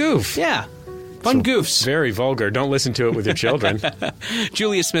goofing the goof. Yeah. Fun goofs. Very vulgar. Don't listen to it with your children.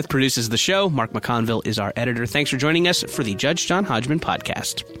 Julia Smith produces the show. Mark McConville is our editor. Thanks for joining us for the Judge John Hodgman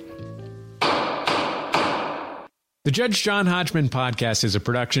podcast. The Judge John Hodgman podcast is a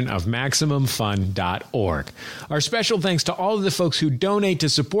production of MaximumFun.org. Our special thanks to all of the folks who donate to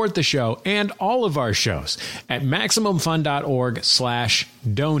support the show and all of our shows at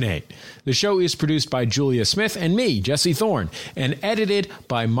MaximumFun.org/donate. The show is produced by Julia Smith and me, Jesse Thorne, and edited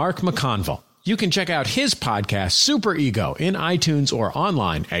by Mark McConville. You can check out his podcast, Super Ego, in iTunes or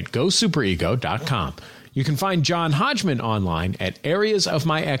online at GoSuperEgo.com. You can find John Hodgman online at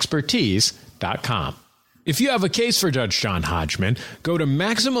areasofmyexpertise.com. If you have a case for Judge John Hodgman, go to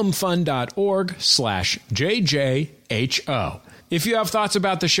MaximumFun.org/JJHO. If you have thoughts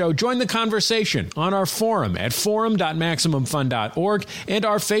about the show, join the conversation on our forum at forum.MaximumFun.org and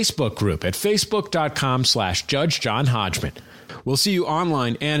our Facebook group at Facebook.com/Judge John Hodgman. We'll see you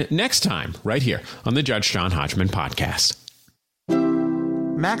online and next time right here on the Judge John Hodgman podcast.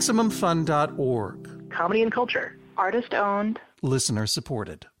 MaximumFun.org. Comedy and culture. Artist owned. Listener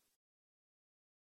supported.